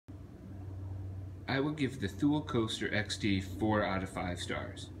I will give the Thule Coaster XT 4 out of 5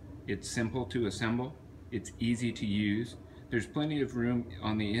 stars. It's simple to assemble, it's easy to use, there's plenty of room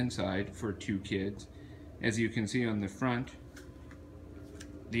on the inside for 2 kids. As you can see on the front,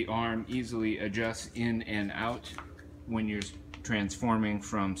 the arm easily adjusts in and out when you're transforming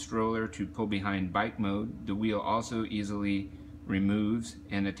from stroller to pull behind bike mode. The wheel also easily removes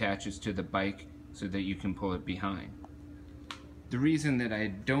and attaches to the bike so that you can pull it behind. The reason that I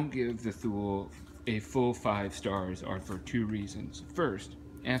don't give the Thule a full 5 stars are for 2 reasons. First,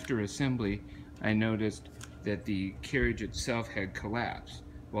 after assembly, I noticed that the carriage itself had collapsed.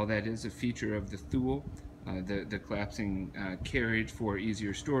 While that is a feature of the Thule, the collapsing carriage for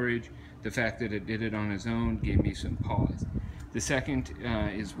easier storage, the fact that it did it on its own gave me some pause. The second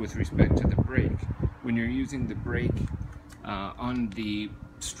is with respect to the brake. When you're using the brake on the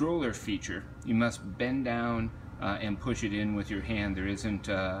stroller feature, you must bend down and push it in with your hand. There isn't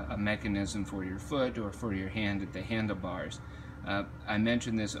a mechanism for your foot or for your hand at the handlebars. I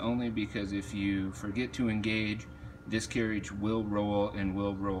mention this only because if you forget to engage, this carriage will roll and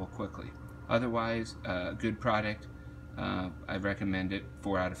will roll quickly. Otherwise, good product. I recommend it.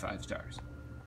 4 out of 5 stars.